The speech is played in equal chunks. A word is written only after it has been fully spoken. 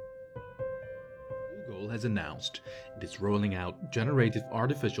Google has announced it is rolling out generative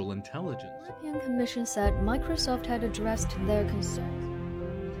artificial intelligence. The European Commission said Microsoft had addressed their concerns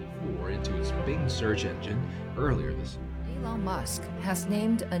into its Bing search engine earlier this year. Elon Musk has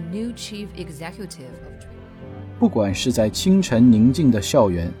named a new chief executive of Twitter. 不管是在清晨宁静的校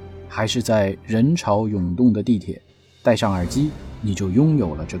园，还是在人潮涌动的地铁，戴上耳机，你就拥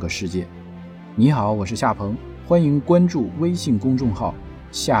有了这个世界。你好，我是夏鹏，欢迎关注微信公众号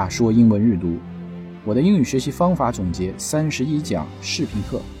夏说英文日读。我的英语学习方法总结31讲视频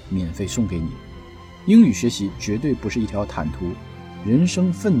课免费送给你。英语学习绝对不是一条坦途，人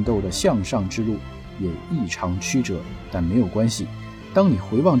生奋斗的向上之路也异常曲折，但没有关系。当你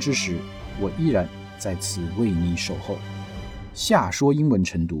回望之时，我依然在此为你守候。夏说英文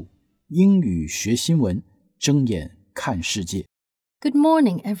晨读，英语学新闻，睁眼看世界。Good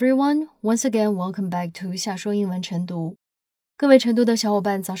morning, everyone. Once again, welcome back to 夏说英文晨读。各位晨读的小伙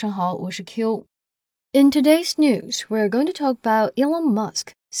伴，早上好，我是 Q。In today's news, we're going to talk about Elon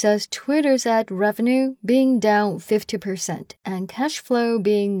Musk says Twitter's ad revenue being down 50% and cash flow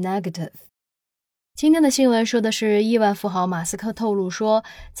being negative. 今天的新闻说的是亿万富豪马斯克透露说，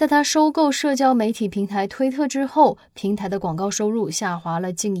在他收购社交媒体平台推特之后，平台的广告收入下滑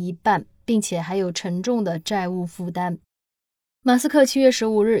了近一半，并且还有沉重的债务负担。马斯克7月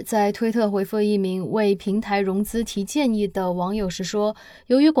15日在推特回复一名为平台融资提建议的网友时说，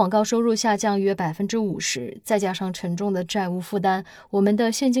由于广告收入下降约 50%， 再加上沉重的债务负担，我们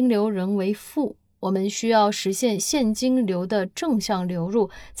的现金流仍为负，我们需要实现现金流的正向流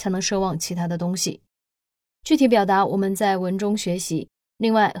入，才能奢望其他的东西。具体表达我们在文中学习。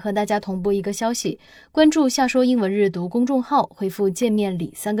另外和大家同步一个消息，关注夏说英文日读公众号，回复见面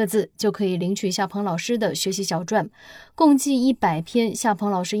礼3个字，就可以领取夏鹏老师的学习小传，共计100篇夏鹏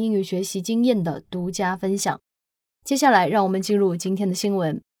老师英语学习经验的独家分享。接下来让我们进入今天的新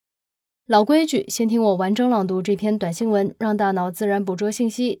闻。老规矩，先听我完整朗读这篇短新闻，让大脑自然捕捉信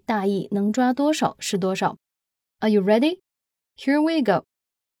息，大意能抓多少是多少。Are you ready? Here we go.Elon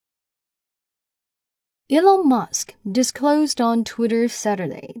Musk disclosed on Twitter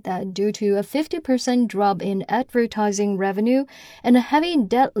Saturday that due to a 50% drop in advertising revenue and a heavy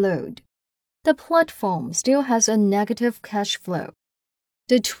debt load, the platform still has a negative cash flow.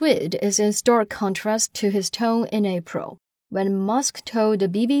 The tweet is in stark contrast to his tone in April, when Musk told the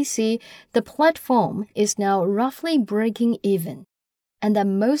BBC the platform is now roughly breaking even, and that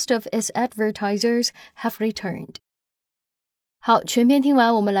most of its advertisers have returned. 好，全篇听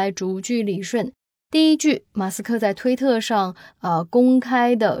完，我们来逐句理顺。第一句，马斯克在推特上公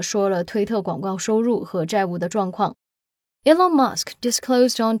开的说了推特广告收入和债务的状况。Elon Musk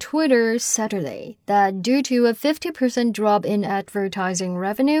disclosed on Twitter Saturday that due to a 50% drop in advertising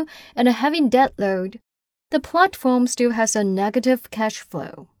revenue and a heavy debt load, the platform still has a negative cash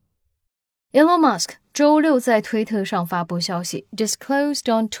flow. Elon Musk 周六在推特上发布消息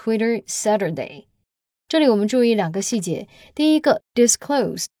disclosed on Twitter Saturday。这里我们注意2个细节。第一个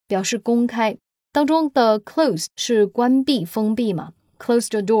disclose 表示公开，当中的 close 是关闭封闭嘛， close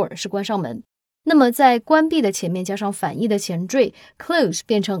the door 是关上门，那么在关闭的前面加上反义的前缀 close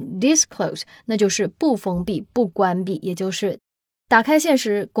变成 disclose， 那就是不封闭不关闭，也就是打开现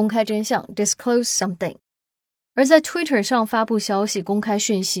实公开真相 disclose something。 而在 Twitter 上发布消息公开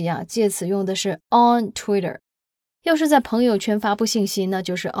讯息借此用的是 on Twitter。 要是在朋友圈发布信息，那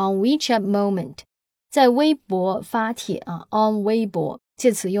就是 on WeChat moment。 在微博发帖on 微博，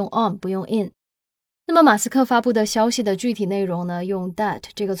借此用 on 不用 in。那么马斯克发布的消息的具体内容呢，用 that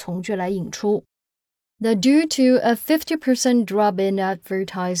这个从句来引出。The due to a 50% drop in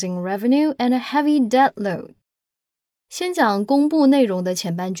advertising revenue and a heavy debt load。 先讲公布内容的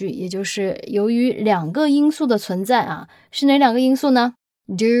前半句，也就是由于2个因素的存在是哪2个因素呢？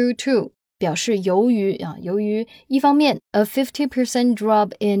 Due to 表示由于由于一方面 a 50%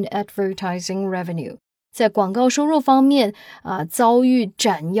 drop in advertising revenue， 在广告收入方面遭遇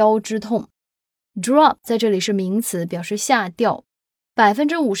斩腰之痛。Drop 在这里是名词，表示下掉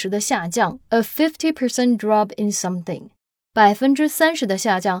，50% 的下降 a 50% drop in something， 30% 的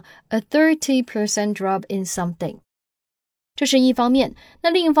下降 a 30% drop in something。 这是一方面。那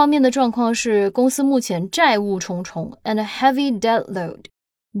另一方面的状况是公司目前债务重重 and a heavy debt load。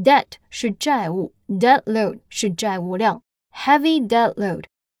 Debt 是债务， debt load 是债务量， heavy debt load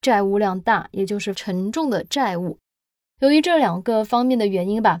债务量大，也就是沉重的债务。由于这2个方面的原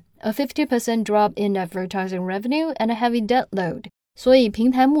因吧，A 50% drop in advertising revenue and a heavy debt load， 所以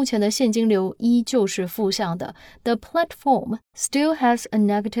平台目前的现金流依旧是负向的。The platform still has a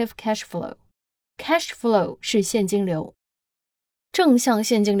negative cash flow. Cash flow 是现金流，正向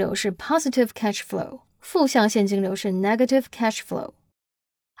现金流是 positive cash flow， 负向现金流是 negative cash flow。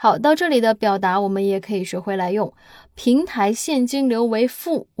好，到这里的表达我们也可以学会来用。平台现金流为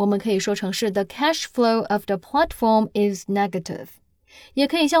负，我们可以说成是 The cash flow of the platform is negative。也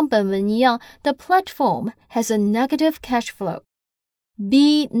可以像本文一样 The platform has a negative cash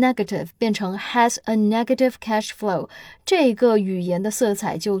flow。Be negative 变成 has a negative cash flow， 这个语言的色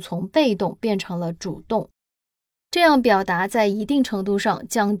彩就从被动变成了主动。这样表达在一定程度上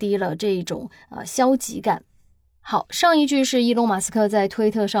降低了这种消极感。好，上一句是伊隆马斯克在推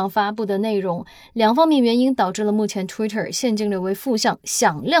特上发布的内容，两方面原因导致了目前 Twitter 现金流为负向，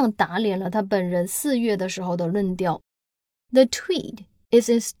响亮打脸了他本人4月的时候的论调。The tweet is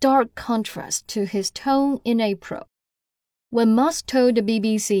in stark contrast to his tone in April. When Musk told the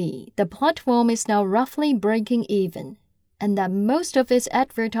BBC the platform is now roughly breaking even, and that most of its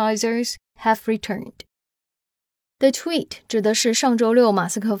advertisers have returned.The tweet 指的是上周六马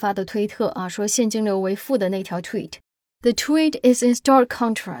斯克发的推特说现金流为负的那条 tweet. The tweet is in stark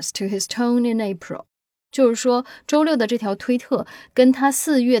contrast to his tone in April. 就是说周六的这条推特跟他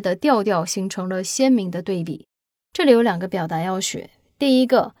4月的调调形成了鲜明的对比。这里有2个表达要学。第一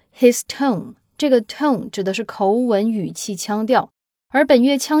个 his tone， 这个 tone 指的是口吻、语气、腔调，而本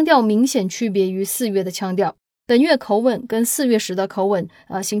月腔调明显区别于4月的腔调。本月口吻跟4月时的口吻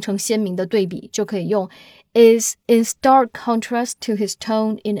形成鲜明的对比，就可以用is in stark contrast to his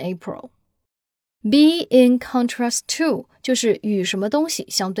tone in April. Be in contrast to 就是与什么东西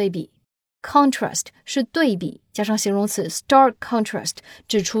相对比。Contrast 是对比，加上形容词 stark contrast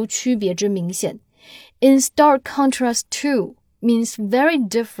指出区别之明显。In stark contrast to means very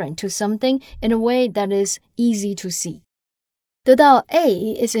different to something in a way that is easy to see. 得到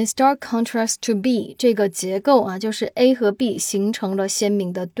A is in stark contrast to B 这个结构就是 A 和 B 形成了鲜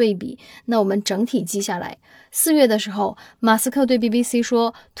明的对比。那我们整体记下来，4月的时候，马斯克对 BBC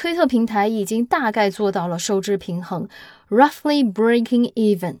说，推特平台已经大概做到了收支平衡 roughly breaking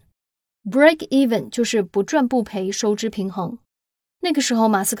even。 Break even 就是不赚不赔，收支平衡。那个时候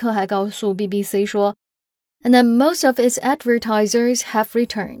马斯克还告诉 BBC 说 And that most of its advertisers have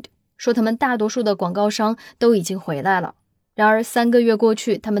returned， 说他们大多数的广告商都已经回来了。然而3个月过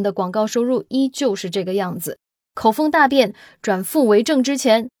去，他们的广告收入依旧是这个样子。口风大变，转负为正之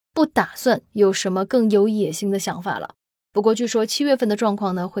前，不打算有什么更有野心的想法了。不过据说7月份的状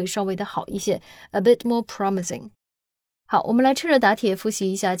况呢会稍微的好一些 ，a bit more promising。好，我们来趁热打铁复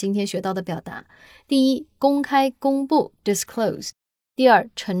习一下今天学到的表达。第一，公开公布 disclose。第二，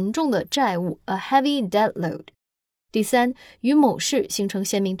沉重的债务 a heavy debt load。第三，与某事形成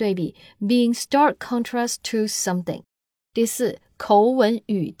鲜明对比 being stark contrast to something。第四，口吻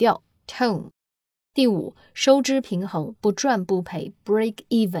语调 tone。第五，收支平衡不赚不赔 break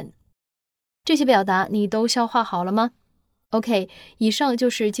even。这些表达你都消化好了吗？ OK， 以上就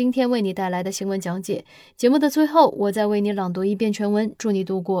是今天为你带来的新闻讲解。节目的最后，我再为你朗读一遍全文，祝你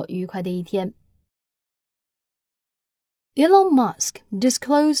度过愉快的一天。Elon Musk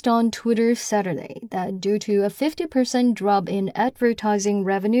disclosed on Twitter Saturday that due to a 50% drop in advertising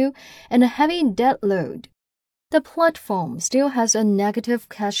revenue and a heavy debt load, the platform still has a negative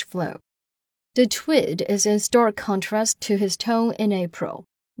cash flow. The tweet is in stark contrast to his tone in April,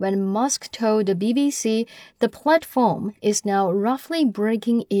 when Musk told the BBC the platform is now roughly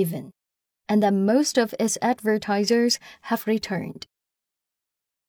breaking even, and that most of its advertisers have returned.